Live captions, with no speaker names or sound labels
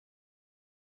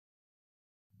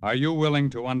Are you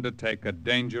willing to undertake a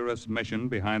dangerous mission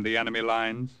behind the enemy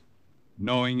lines,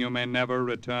 knowing you may never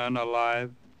return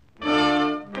alive?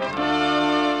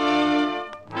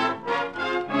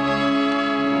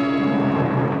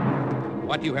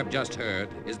 What you have just heard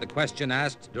is the question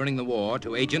asked during the war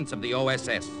to agents of the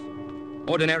O.S.S.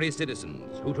 Ordinary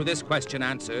citizens who to this question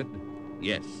answered,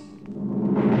 yes.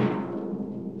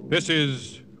 This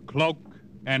is Cloak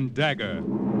and Dagger.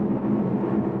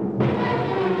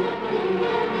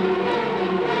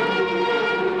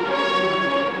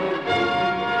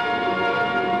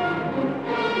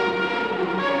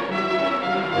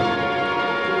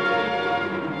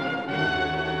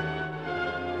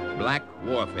 Black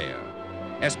warfare,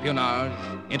 espionage,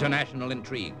 international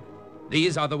intrigue.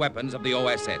 These are the weapons of the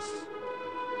O.S.S.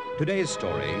 Today's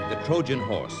story, The Trojan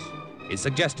Horse, is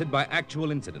suggested by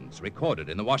actual incidents recorded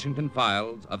in the Washington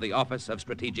files of the Office of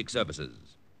Strategic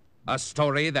Services. A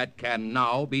story that can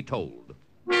now be told.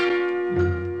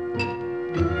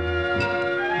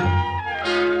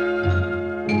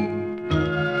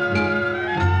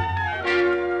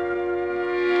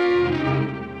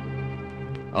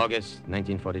 August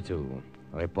 1942.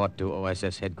 Report to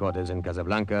O.S.S. headquarters in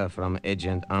Casablanca from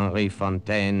Agent Henri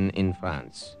Fontaine in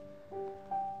France.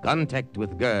 Contact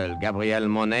with girl Gabrielle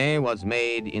Monet was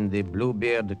made in the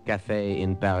Bluebeard Café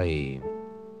in Paris.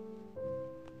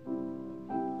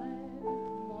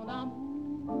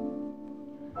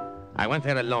 I went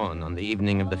there alone on the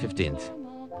evening of the 15th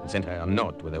and sent her a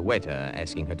note with a waiter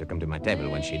asking her to come to my table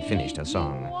when she'd finished her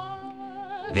song.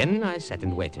 Then I sat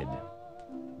and waited.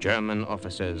 German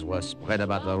officers were spread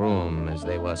about the room as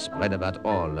they were spread about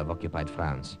all of occupied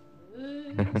France.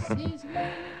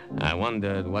 I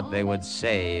wondered what they would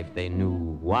say if they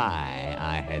knew why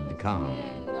I had come.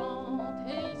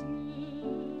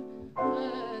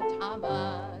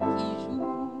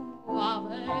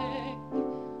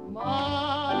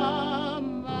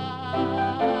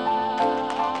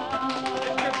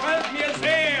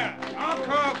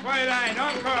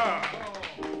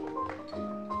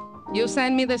 You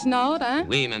send me this note, eh?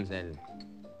 Oui, mademoiselle.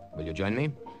 Will you join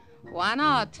me? Why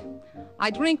not? I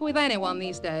drink with anyone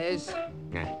these days.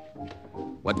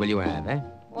 What will you have, eh?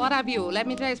 What have you? Let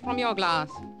me taste from your glass.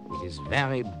 It is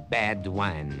very bad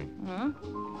wine.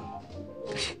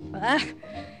 Huh?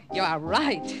 You are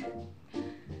right.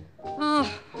 Oh,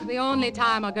 the only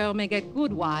time a girl may get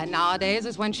good wine nowadays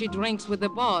is when she drinks with the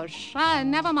Boche.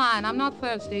 Never mind, I'm not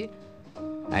thirsty.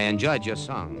 I enjoyed your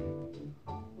song.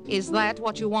 Is that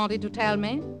what you wanted to tell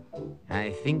me?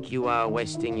 I think you are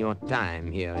wasting your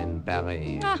time here in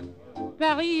Paris.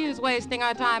 Paris is wasting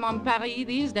our time on Paris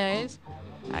these days.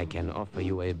 I can offer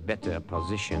you a better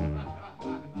position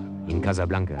in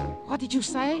Casablanca. What did you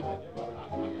say?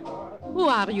 Who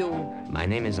are you? My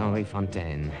name is Henri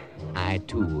Fontaine. I,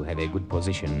 too, have a good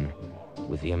position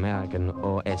with the American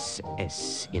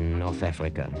O.S.S. in North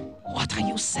Africa. What are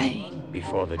you saying?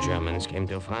 Before the Germans came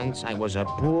to France, I was a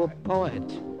poor poet.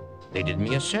 They did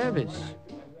me a service.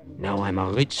 Now I'm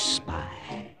a rich spy.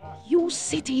 You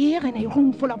sit here in a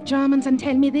room full of Germans and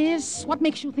tell me this? What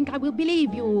makes you think I will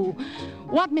believe you?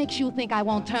 What makes you think I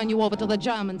won't turn you over to the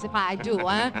Germans if I do,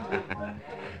 eh?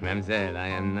 Mademoiselle, I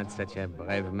am not such a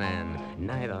brave man.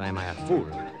 Neither am I a fool.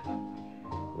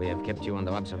 We have kept you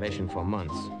under observation for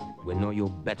months. We know you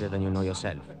better than you know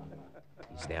yourself.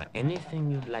 Is there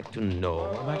anything you'd like to know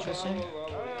about yourself?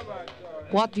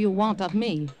 What do you want of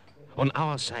me? On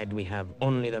our side, we have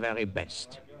only the very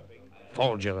best.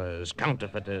 Forgers,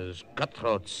 counterfeiters,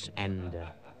 cutthroats, and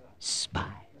spies.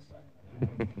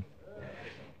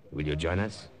 Will you join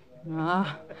us?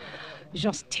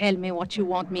 Just tell me what you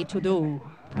want me to do.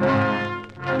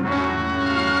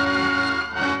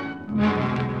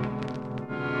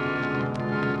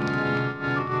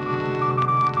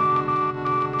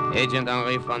 Agent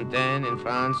Henri Fontaine in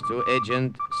France to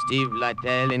Agent Steve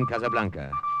Lytle in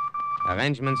Casablanca.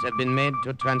 Arrangements have been made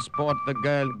to transport the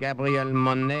girl Gabrielle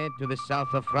Monet to the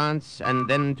south of France and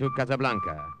then to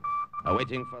Casablanca.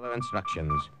 Awaiting further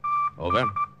instructions. Over.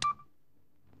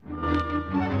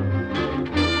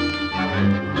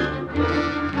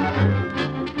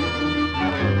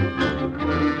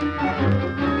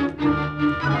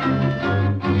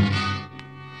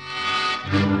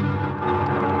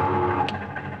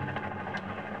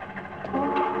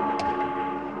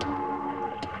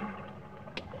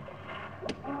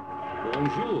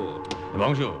 Bonjour.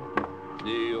 Bonjour.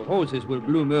 The roses will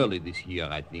bloom early this year,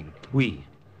 I think. Oui,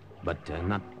 but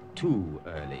not too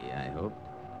early, I hope.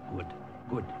 Good,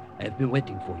 good. I've been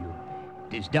waiting for you.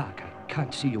 It is dark. I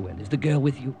can't see you well. Is the girl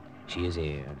with you? She is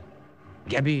here.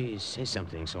 Gabby, say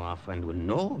something so our friend will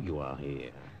know you are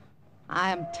here.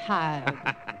 I am tired.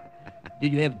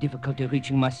 Did you have difficulty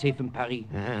reaching Marseille from Paris?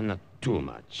 Not too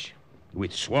much.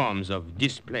 With swarms of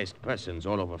displaced persons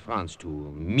all over France to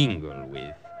mingle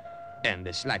with, and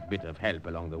a slight bit of help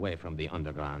along the way from the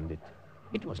underground,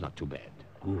 it was not too bad.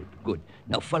 Good, good.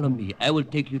 Now follow me. I will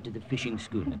take you to the fishing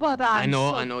schooner. But I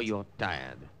know you're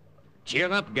tired.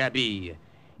 Cheer up, Gabby.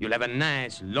 You'll have a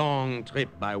nice, long trip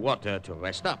by water to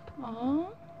rest up.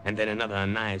 Oh? And then another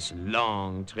nice,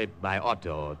 long trip by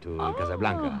auto to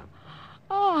Casablanca.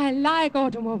 Oh, I like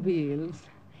automobiles.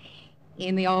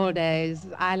 In the old days,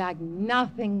 I liked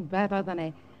nothing better than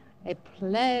a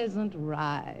pleasant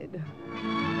ride.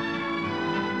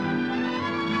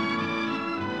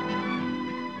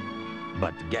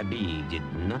 But Gabby did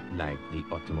not like the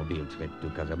automobile trip to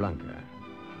Casablanca.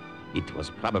 It was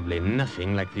probably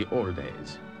nothing like the old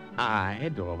days.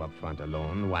 I drove up front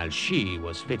alone while she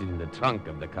was fitted in the trunk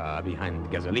of the car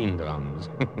behind gasoline drums.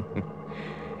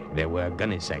 There were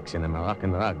gunny sacks and a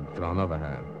Moroccan rug thrown over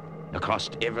her. Across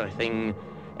everything,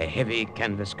 a heavy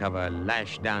canvas cover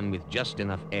lashed down with just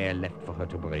enough air left for her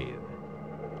to breathe.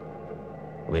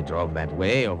 We drove that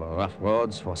way over rough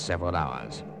roads for several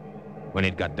hours. When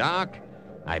it got dark,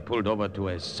 I pulled over to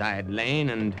a side lane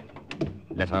and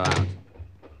let her out.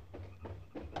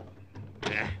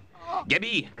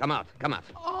 Gabby, come out.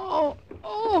 Oh,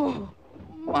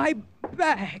 my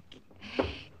back.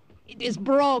 It is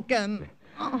broken.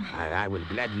 I will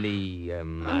gladly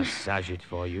massage it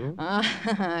for you.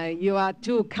 You are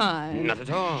too kind. Not at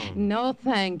all. No,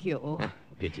 thank you.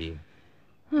 Pity.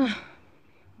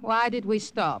 Why did we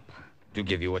stop? To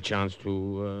give you a chance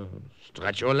to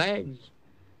stretch your legs.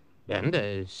 And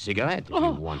a cigarette if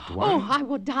you want one. Oh, I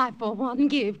would die for one.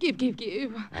 Give.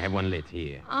 I have one lit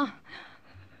here.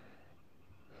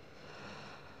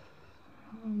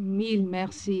 Mille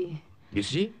merci. You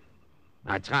see?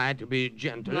 I try to be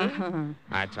gentle.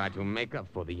 I try to make up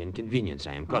for the inconvenience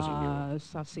I am causing you.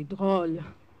 Ça c'est drôle.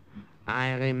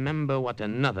 I remember what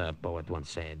another poet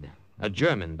once said. A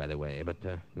German, by the way, but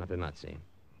not a Nazi.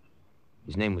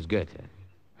 His name was Goethe.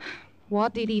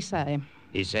 What did he say?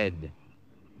 He said,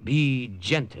 "Be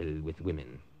gentle with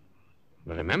women.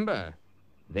 Remember,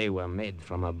 they were made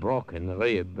from a broken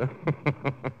rib."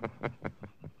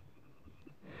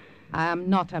 I am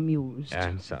not amused.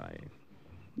 I'm sorry.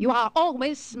 You are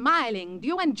always smiling. Do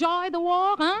you enjoy the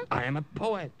war, huh? I am a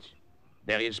poet.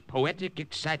 There is poetic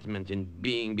excitement in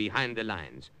being behind the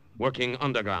lines, working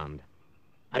underground.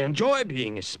 I enjoy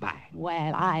being a spy.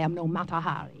 Well, I am no Mata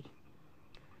Hari.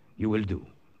 You will do.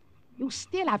 You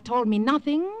still have told me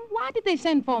nothing. Why did they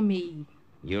send for me?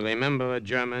 You remember a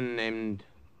German named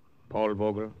Paul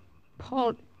Vogel?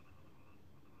 Paul...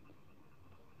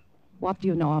 What do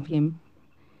you know of him?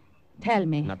 Tell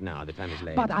me. Not now. The time is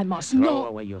late. But I must Throw know.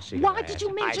 away your cigarette. Why did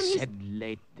you mention I said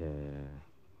later.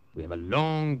 We have a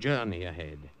long journey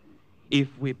ahead.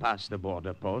 If we pass the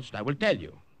border post, I will tell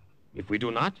you. If we do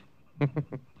not,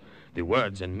 the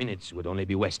words and minutes would only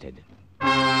be wasted.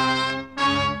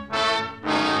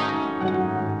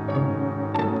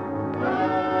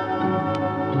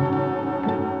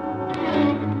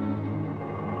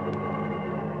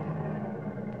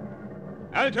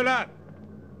 Altola!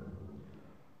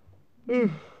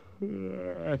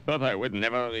 I thought I would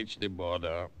never reach the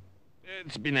border.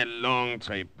 It's been a long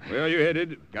trip. Where are you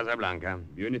headed? Casablanca. Have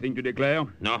you anything to declare?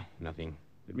 No, nothing.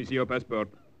 Let me see your passport.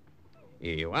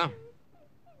 Here you are.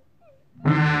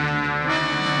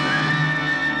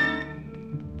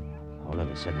 All of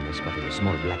a sudden, I spotted a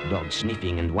small black dog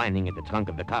sniffing and whining at the trunk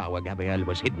of the car where Gabriel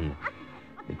was hidden.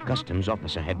 The customs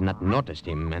officer had not noticed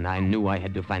him, and I knew I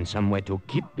had to find some way to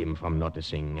keep him from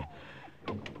noticing.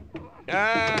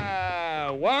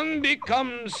 One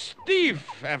becomes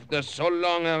stiff after so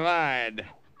long a ride.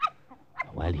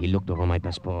 While he looked over my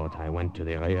passport, I went to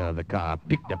the rear of the car,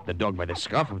 picked up the dog by the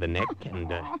scruff of the neck,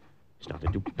 and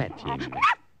started to pet him.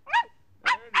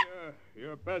 Well,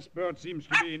 your passport seems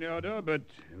to be in order, but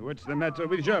what's the matter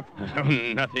with Jeff? Oh,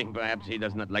 nothing. Perhaps he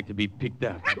does not like to be picked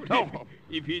up.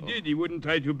 If he did, he wouldn't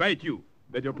try to bite you.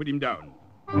 Better put him down.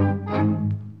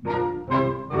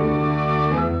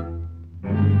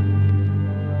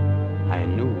 I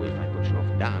knew if I put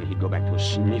Jeff down, he'd go back to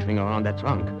sniffing around that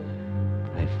trunk.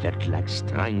 I felt like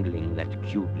strangling that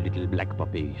cute little black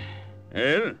puppy.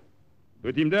 Well,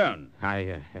 put him down.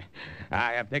 I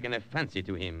have taken a fancy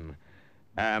to him.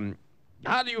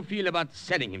 How do you feel about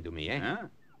selling him to me, eh? Huh?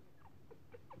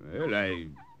 Well,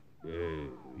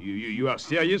 you are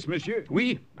serious, monsieur?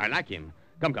 Oui, I like him.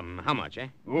 Come, how much, eh?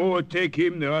 Oh, take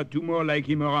him. There are two more like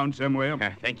him around somewhere.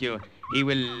 Thank you. He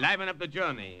will liven up the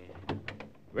journey.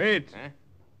 Wait. Huh?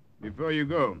 Before you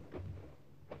go.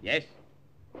 Yes?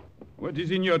 What is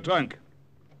in your trunk?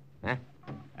 Huh?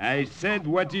 I said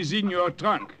what is in your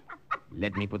trunk.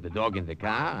 Let me put the dog in the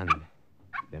car, and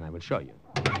then I will show you.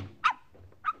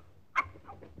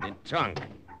 The trunk,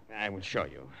 I will show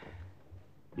you.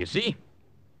 You see?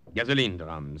 Gasoline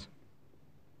drums.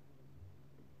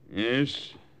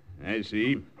 Yes, I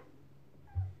see.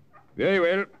 Very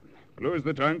well. Close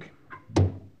the trunk.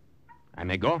 I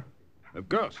may go? Of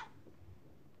course.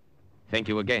 Thank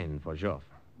you again for Joff.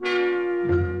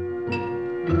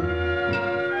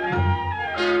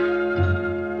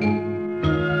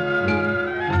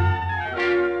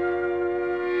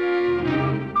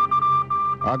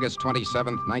 August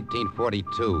 27th,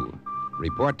 1942.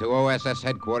 Report to O.S.S.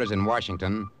 headquarters in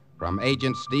Washington from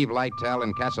Agent Steve Lytle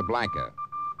in Casablanca.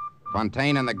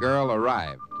 Fontaine and the girl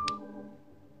arrived.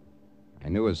 I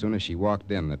knew as soon as she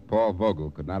walked in that Paul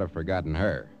Vogel could not have forgotten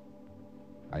her.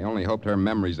 I only hoped her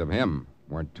memories of him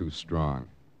weren't too strong.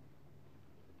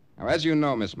 Now, as you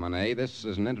know, Miss Monet, this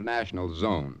is an international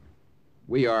zone.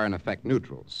 We are, in effect,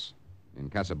 neutrals. In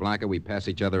Casablanca, we pass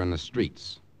each other in the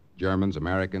streets. Germans,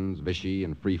 Americans, Vichy,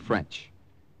 and Free French.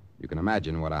 You can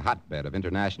imagine what a hotbed of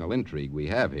international intrigue we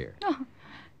have here. Oh,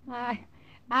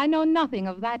 I know nothing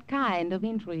of that kind of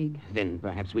intrigue. Then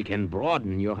perhaps we can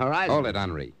broaden your horizon. Hold it,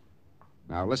 Henri.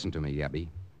 Now, listen to me, Gabby.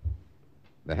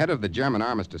 The head of the German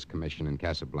Armistice Commission in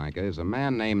Casablanca is a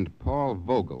man named Paul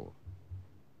Vogel.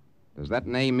 Does that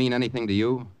name mean anything to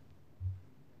you?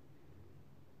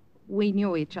 We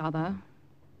knew each other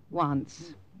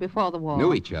once, before the war.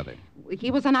 Knew each other?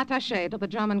 He was an attaché to the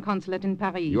German consulate in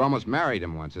Paris. You almost married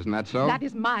him once, isn't that so? That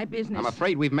is my business. I'm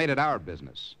afraid we've made it our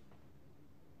business.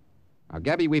 Now,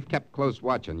 Gabby, we've kept close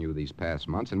watch on you these past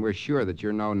months, and we're sure that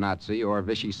you're no Nazi or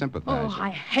Vichy sympathizer. Oh, I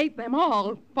hate them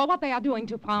all for what they are doing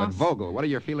to But France. Vogel, what are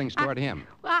your feelings toward him?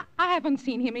 I haven't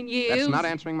seen him in years. That's not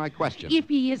answering my question. If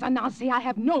he is a Nazi, I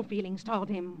have no feelings toward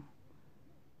him.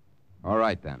 All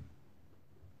right, then.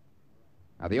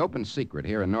 Now, the open secret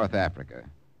here in North Africa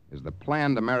is the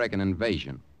planned American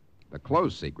invasion. The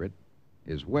closed secret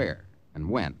is where and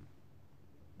when.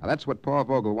 Now, that's what Paul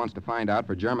Vogel wants to find out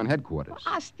for German headquarters.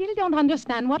 I still don't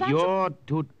understand what You're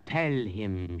to tell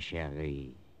him,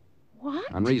 Cherie.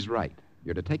 What? Henri's right.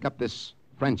 You're to take up this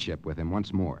friendship with him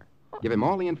once more. Give him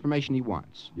all the information he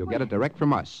wants. You'll get it direct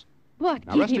from us. But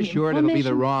Now, give rest him assured it'll be the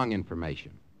information. wrong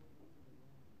information.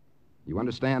 You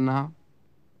understand now?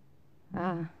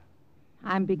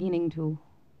 I'm beginning to.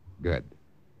 Good.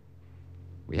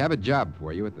 We have a job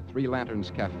for you at the Three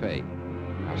Lanterns Cafe.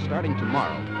 Now, starting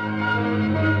tomorrow.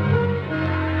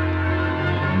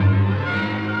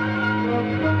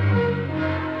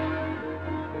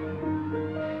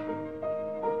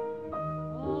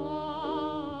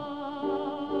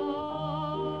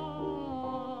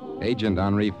 Agent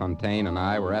Henri Fontaine and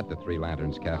I were at the Three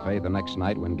Lanterns Cafe the next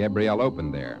night when Gabrielle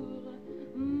opened there.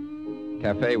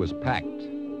 Cafe was packed,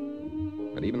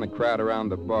 but even the crowd around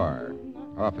the bar,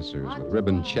 officers with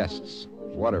ribbon chests,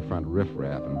 waterfront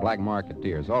riffraff, and black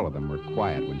marketeers, all of them were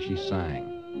quiet when she sang.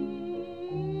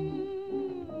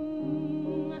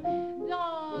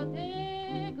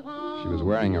 She was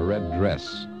wearing a red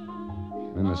dress.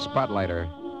 In the spotlight, her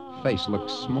face looked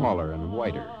smaller and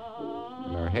whiter,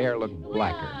 and her hair looked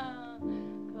blacker.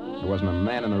 There wasn't a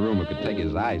man in the room who could take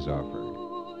his eyes off her.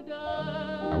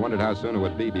 I wondered how soon it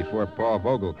would be before Paul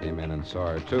Vogel came in and saw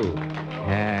her, too.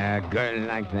 A girl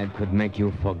like that could make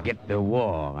you forget the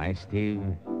war, eh, Steve?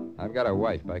 I've got a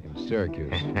wife back in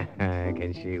Syracuse.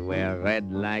 Can she wear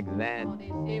red like that?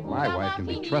 My wife can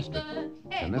be trusted.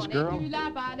 And this girl?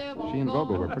 She and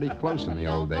Vogel were pretty close in the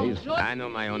old days. I know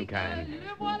my own kind.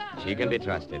 She can be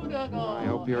trusted. I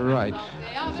hope you're right.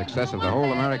 The success of the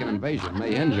whole American invasion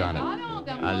may hinge on it.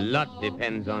 A lot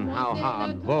depends on how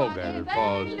hard Vogel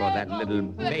falls for that little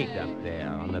bait up there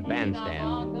on the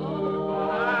bandstand.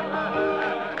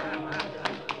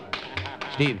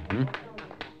 Steve,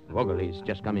 Vogel, he's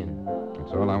just come in.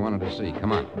 That's all I wanted to see.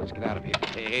 Come on, let's get out of here.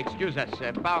 Excuse us.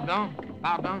 Pardon?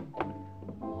 Pardon?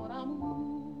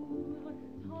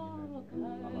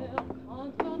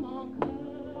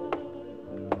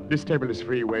 This table is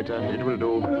free, waiter. It will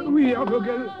do. Oui,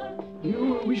 Vogel.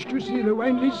 You wish to see the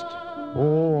wine list?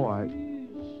 Oh,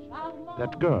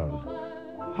 that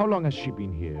girl. How long has she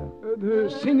been here? The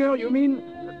singer, you mean?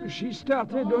 She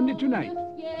started only tonight.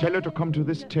 Tell her to come to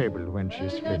this table when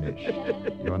she's finished.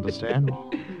 You understand?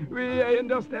 Oui, I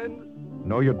understand.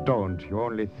 No, you don't. You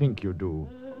only think you do.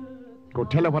 Go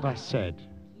tell her what I said,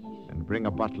 and bring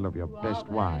a bottle of your best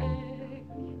wine.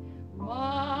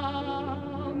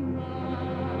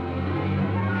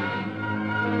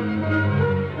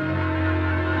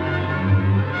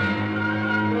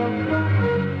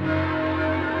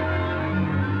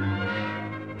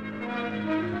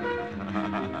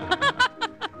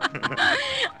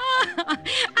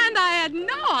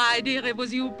 idea it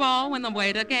was you, Paul, when the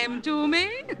waiter came to me.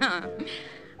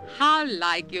 How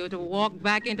like you to walk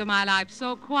back into my life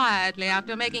so quietly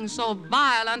after making so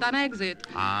violent an exit.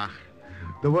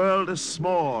 The world is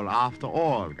small after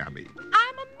all, Gabby.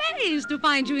 I'm amazed to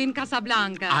find you in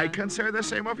Casablanca. I can say the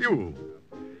same of you.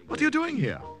 What are you doing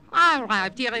here? I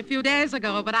arrived here a few days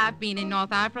ago, but I've been in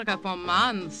North Africa for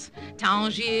months.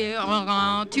 Tangier,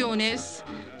 Oran, Tunis,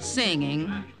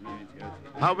 singing.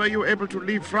 How were you able to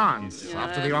leave France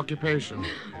after the occupation?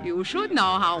 You should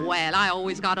know how well I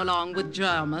always got along with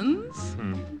Germans.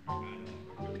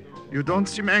 You don't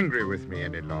seem angry with me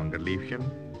any longer, Liebchen.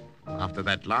 After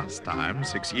that last time,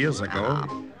 6 years ago.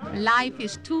 Life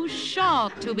is too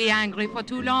short to be angry for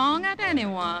too long at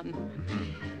anyone.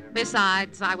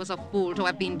 Besides, I was a fool to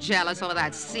have been jealous over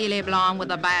that silly blonde with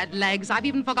the bad legs. I've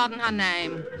even forgotten her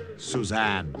name.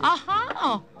 Suzanne.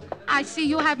 Aha! I see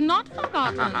you have not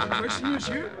forgotten. Voici,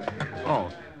 monsieur.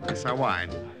 Oh, it's our wine.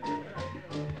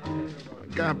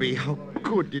 Gabby, how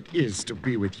good it is to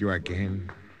be with you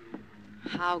again.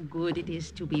 How good it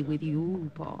is to be with you,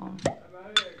 Paul.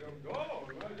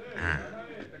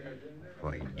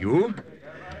 For you?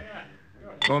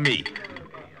 For me.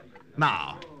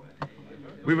 Now,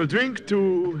 we will drink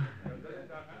to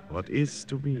what is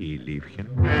to be, Liebchen.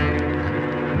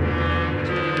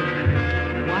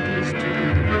 What is to be?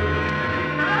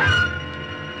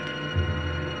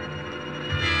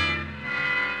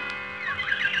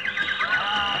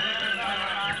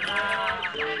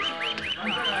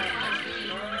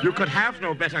 You could have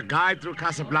no better guide through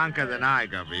Casablanca than I,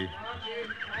 Gubby.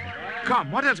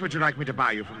 Come, what else would you like me to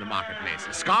buy you from the marketplace?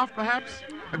 A scarf, perhaps?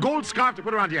 A gold scarf to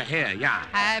put around your hair, yeah.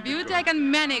 Have you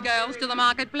taken many girls to the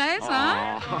marketplace,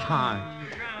 huh?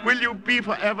 Oh, will you be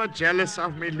forever jealous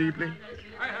of me, Liebling?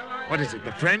 What is it,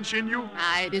 the French in you?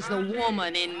 It is the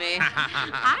woman in me.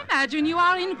 I imagine you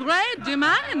are in great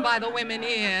demand by the women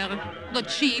here. The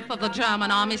chief of the German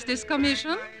Armistice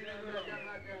Commission.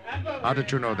 How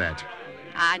did you know that?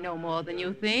 I know more than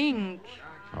you think.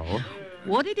 Oh?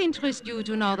 Would it interest you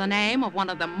to know the name of one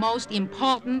of the most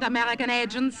important American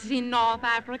agents in North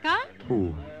Africa?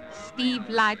 Who? Steve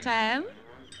Lytle.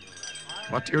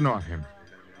 What do you know of him?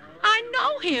 I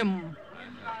know him.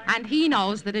 And he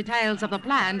knows the details of the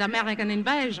planned American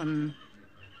invasion.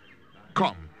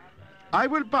 Come. I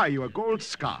will buy you a gold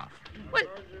scarf. Well,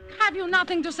 have you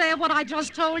nothing to say of what I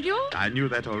just told you? I knew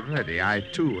that already. I,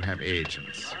 too, have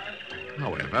agents.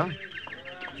 However,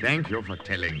 thank you for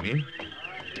telling me.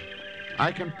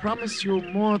 I can promise you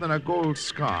more than a gold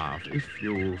scarf if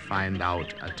you find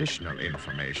out additional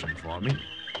information for me.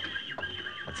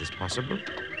 Is this possible?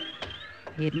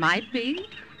 It might be.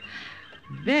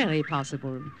 Very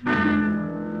possible.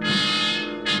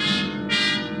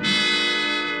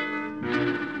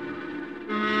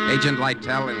 Agent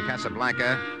Lytle in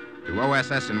Casablanca to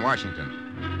O.S.S. in Washington.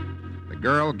 The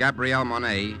girl, Gabrielle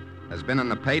Monet, has been in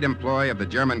the paid employ of the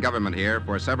German government here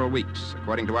for several weeks,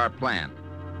 according to our plan,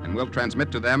 and will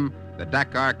transmit to them the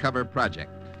Dakar cover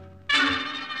project.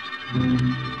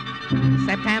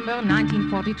 September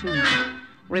 1942.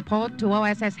 Report to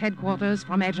O.S.S. headquarters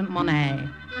from Agent Monet.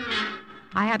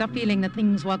 I had a feeling that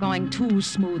things were going too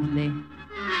smoothly.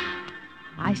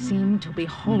 I seemed to be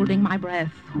holding my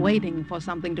breath, waiting for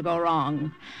something to go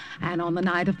wrong. And on the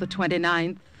night of the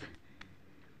 29th,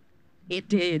 it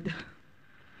did.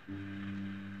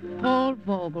 Paul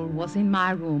Vogel was in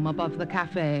my room above the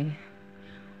cafe.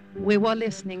 We were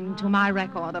listening to my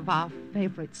record of our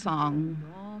favorite song.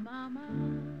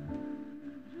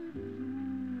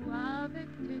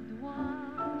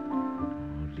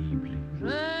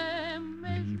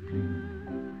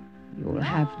 You'll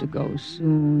have to go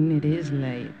soon. It is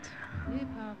late.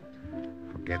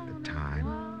 Forget the time.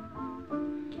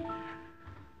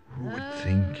 Who would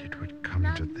think it would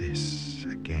come to this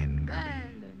again, Gabby?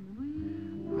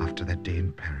 After that day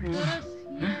in Paris,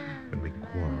 when we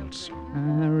quarreled so.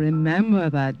 I remember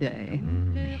that day.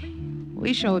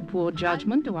 We showed poor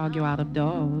judgment to argue out of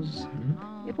doors.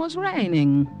 It was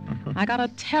raining. I got a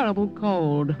terrible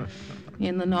cold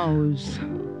in the nose.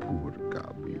 Poor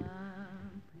Gabby.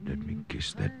 Let me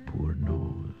kiss that poor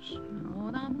nose.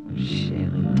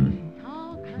 Sherry.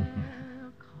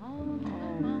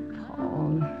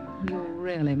 Paul, you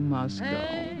really must go.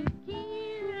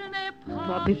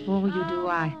 But before you do,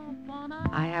 I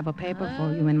have a paper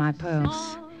for you in my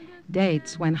purse.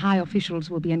 Dates when high officials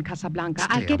will be in Casablanca.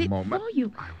 I'll get it for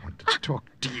you. I want to talk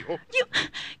to you.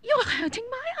 You're hurting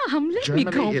my arm. Let me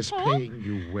go, Germany is Paul. paying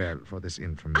you well for this I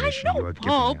information know, you are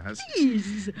Paul, giving us.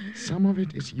 please. Some of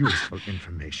it is useful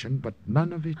information, but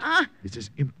none of it is as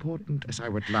important as I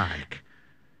would like.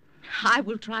 I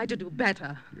will try to do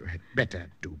better. You had better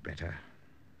do better.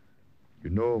 You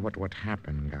know what would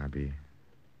happen, Gabi,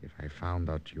 if I found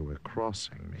out you were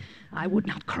crossing me. I would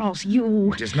not cross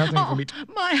you. It is nothing for me to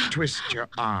my... twist your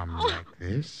arm like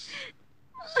this.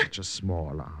 Such a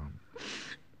small arm.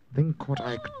 Think what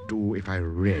I could do if I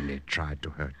really tried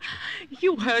to hurt you.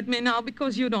 You hurt me now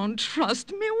because you don't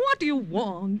trust me. What do you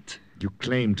want? You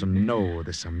claim to know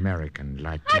this American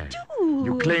Lytle. I do.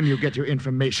 You claim you get your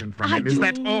information from him. Is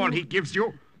that all he gives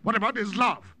you? What about his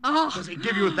love? Oh. Does he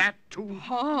give you that, too?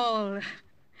 Paul,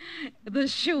 the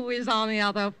shoe is on the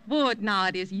other foot. Now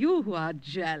it is you who are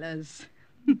jealous.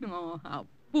 Oh, how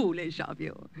foolish of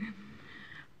you.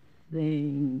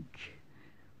 Think,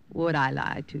 would I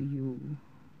lie to you?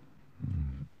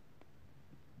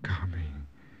 Gabi.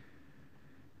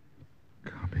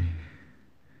 Gabi.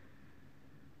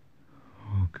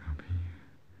 Oh, Gabi.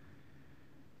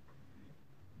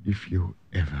 If you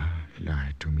ever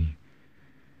lie to me,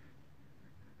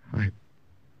 I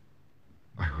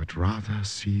would rather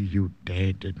see you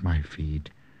dead at my feet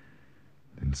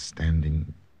than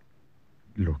standing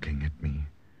looking at me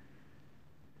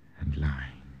and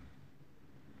lying.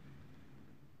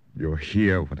 You'll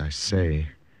hear what I say.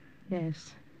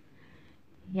 Yes.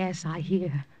 Yes, I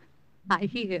hear. I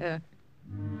hear.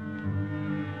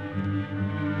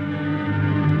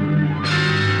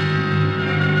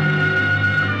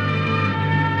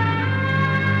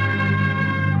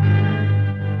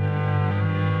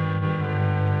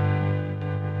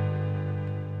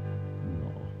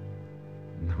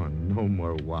 No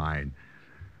more wine.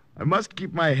 I must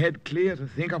keep my head clear to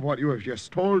think of what you have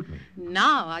just told me.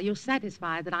 Now, are you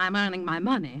satisfied that I'm earning my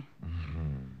money?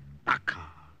 Dakar.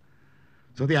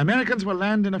 So the Americans will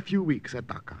land in a few weeks at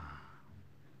Dakar.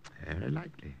 Very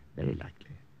likely, very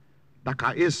likely.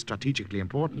 Dakar is strategically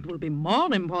important. It will be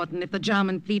more important if the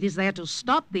German fleet is there to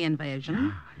stop the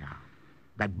invasion. Yeah.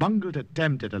 That bungled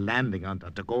attempt at a landing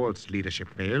under de Gaulle's leadership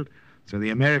failed, so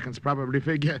the Americans probably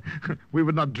figure we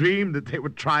would not dream that they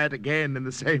would try it again in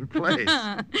the same place.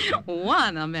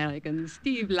 One American,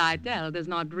 Steve Lytle, does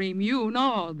not dream you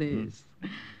nor this.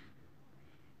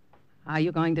 Are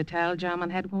you going to tell German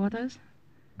headquarters?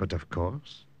 But of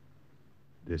course,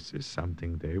 this is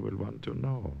something they will want to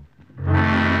know.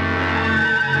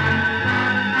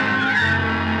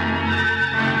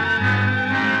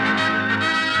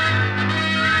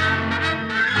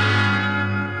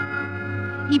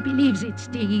 He believes it,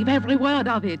 Steve, every word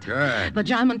of it. Good. The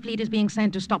German fleet is being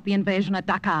sent to stop the invasion at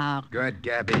Dakar. Good,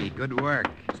 Gabi. Good work.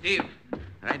 Steve,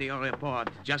 radio report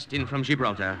just in from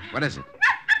Gibraltar. What is it?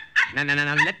 No.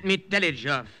 Let me tell it,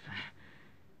 Geoff.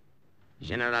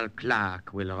 General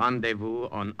Clark will rendezvous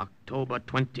on October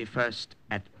 21st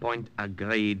at Point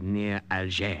Agreed near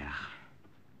Algiers.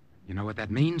 You know what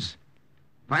that means?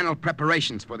 Final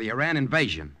preparations for the Iran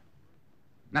invasion.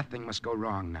 Nothing must go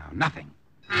wrong now. Nothing.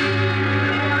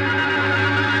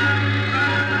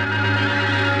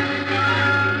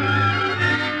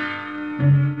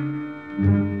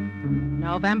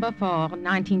 November 4,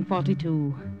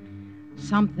 1942.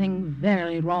 Something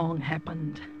very wrong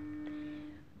happened.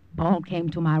 Paul came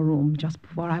to my room just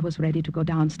before I was ready to go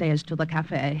downstairs to the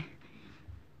cafe.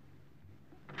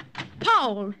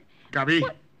 Paul! Gabi,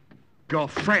 your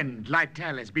friend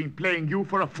Lytle has been playing you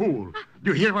for a fool.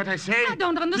 You hear what I say? I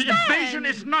don't understand. The invasion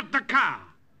is not Dakar.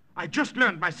 I just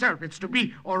learned myself it's to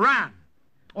be Oran.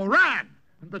 Oran!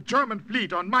 And the German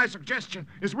fleet, on my suggestion,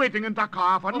 is waiting in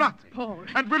Dakar for nothing. Paul.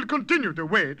 And will continue to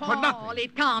wait for nothing. Paul,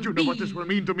 it can't Do you be. know what this will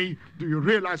mean to me? Do you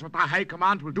realize what the High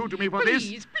Command will do to me for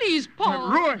this? Please, Paul.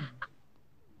 I'm ruined.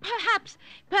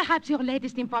 Perhaps your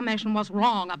latest information was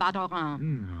wrong about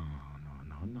Oran.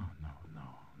 No.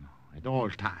 It all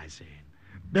ties in.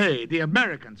 They, the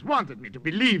Americans, wanted me to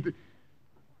believe that...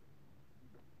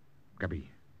 Gabi,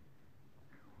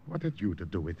 what had you to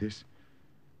do with this?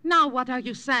 Now what are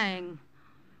you saying?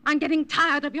 I'm getting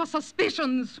tired of your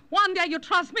suspicions. One day you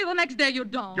trust me, the next day you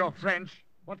don't. You're French?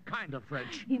 What kind of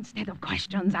French? Instead of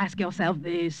questions, ask yourself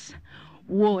this.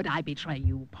 Would I betray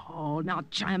you, Paul?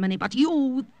 Not Germany, but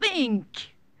you.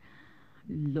 Think.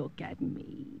 Look at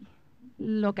me.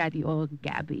 Look at your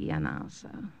Gabi and answer.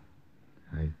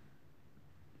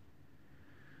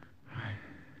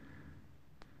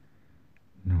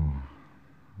 No,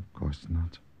 of course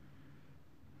not.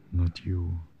 Not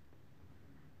you.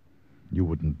 You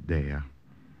wouldn't dare.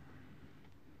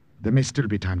 There may still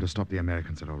be time to stop the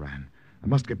Americans at Oran. I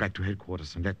must get back to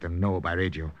headquarters and let them know by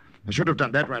radio. I should have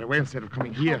done that right away instead of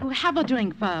coming here. Oh, have a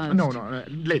drink first. No,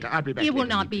 later. I'll be back. It will later.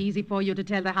 not be easy for you to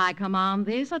tell the High Command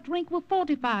this. A drink will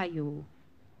fortify you.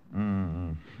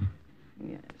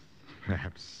 Yes.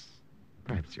 Perhaps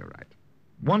you're right.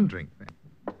 One drink, then.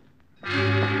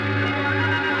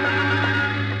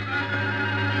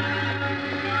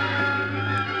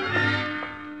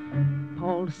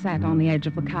 sat on the edge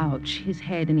of the couch, his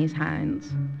head in his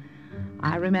hands.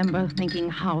 I remember thinking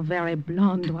how very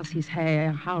blonde was his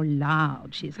hair, how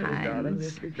large his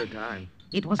hands.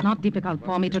 It was not difficult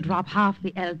for me to drop half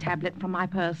the L tablet from my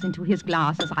purse into his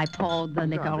glass as I poured the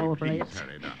liquor over it.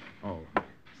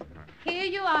 Here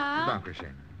you are.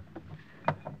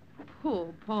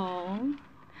 Poor Paul.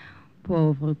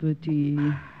 Pauvre petit.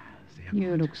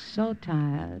 You look so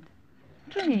tired.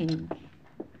 Drink.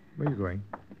 Where are you going?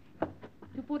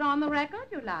 To put on the record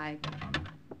you like.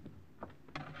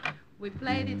 We've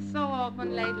played it so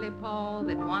often lately, Paul,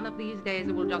 that one of these days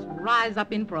it will just rise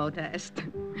up in protest.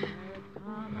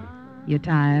 You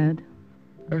tired?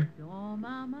 No.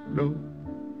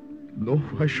 No,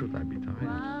 why should I be tired?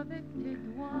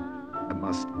 I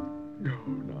must go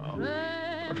now.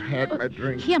 I've had my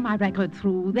drink. Hear my record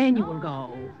through, then you will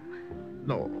go.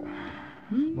 No.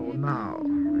 No, now. I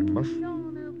must go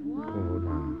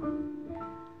now.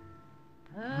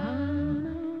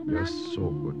 You're so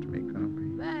good to me, Gabi.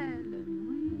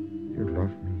 You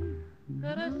love me.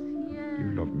 You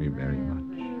love me very much.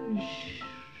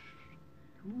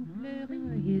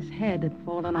 His head had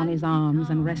fallen on his arms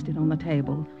and rested on the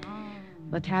table.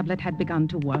 The tablet had begun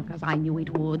to work as I knew it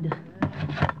would.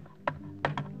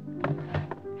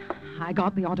 I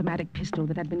got the automatic pistol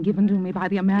that had been given to me by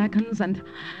the Americans and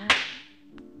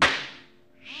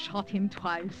shot him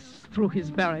twice through his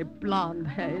very blonde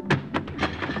head.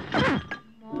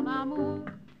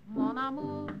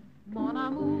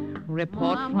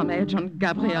 Report from Agent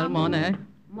Gabriel Monet.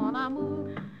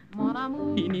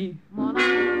 Fini. Well,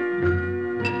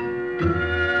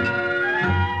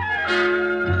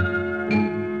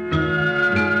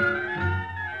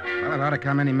 it ought to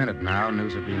come any minute now,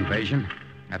 news of the invasion.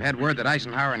 I've had word that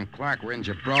Eisenhower and Clark were in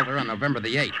Gibraltar on November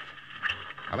the 8th.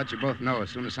 I'll let you both know as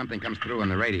soon as something comes through on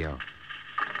the radio.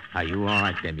 Are you all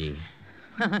right, Debbie?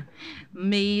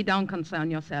 Me, don't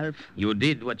concern yourself. You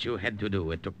did what you had to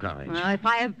do. It took courage. Well, if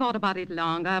I had thought about it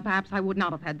longer, perhaps I would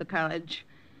not have had the courage.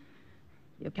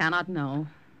 You cannot know.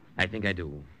 I think I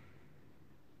do.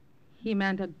 He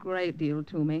meant a great deal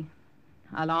to me.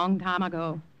 A long time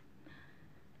ago.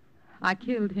 I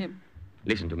killed him.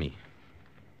 Listen to me.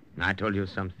 I told you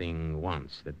something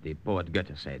once that the poet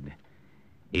Goethe said.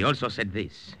 He also said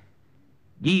this.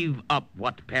 Give up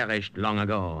what perished long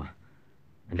ago,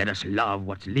 and let us love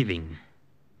what's living.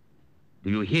 Do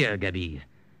you hear, Gabi?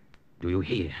 Do you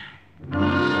hear?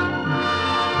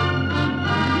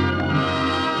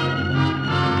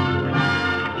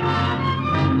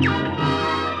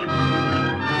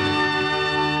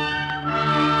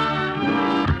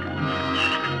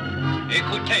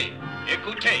 Écoutez,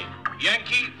 écoutez.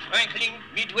 Yankee, Franklin,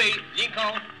 Midway,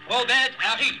 Lincoln, Robert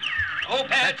arrive.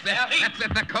 Robert arrive. That's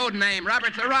it, the code name.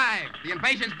 Robert's arrived. The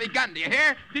invasion's begun. Do you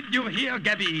hear? Did you hear,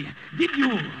 Gabi? Did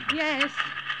you? Yes.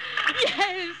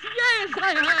 Yes,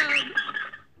 I heard.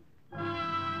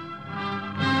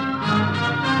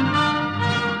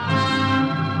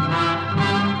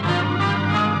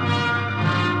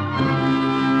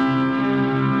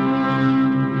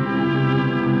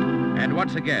 And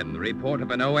once again, the report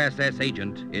of an O.S.S.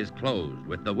 agent is closed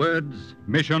with the words,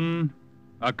 Mission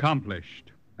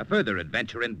accomplished. a further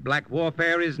adventure in black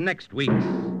warfare is next week's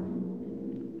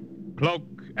Cloak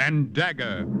and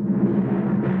Dagger.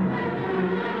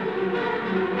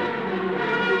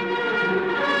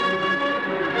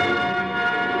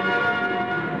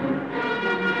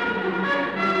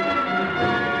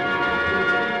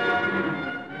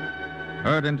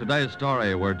 Heard in today's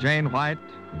story were Jane White,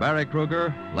 Barry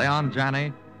Kruger, Leon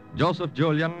Janney, Joseph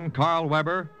Julian, Carl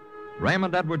Weber,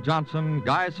 Raymond Edward Johnson,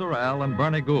 Guy Sorrell, and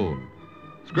Bernie Gould.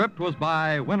 Script was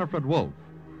by Winifred Wolfe.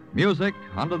 Music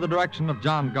under the direction of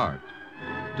John Gart.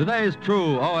 Today's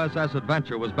true O.S.S.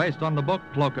 adventure was based on the book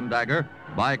Cloak and Dagger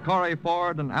by Corey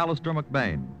Ford and Alistair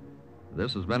McBain.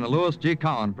 This has been a Louis G.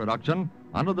 Cowan production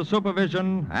under the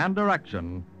supervision and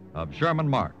direction of Sherman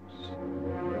Marks.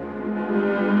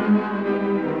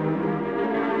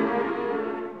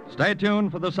 Stay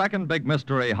tuned for the second big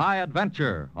mystery, High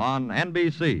Adventure, on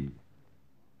NBC.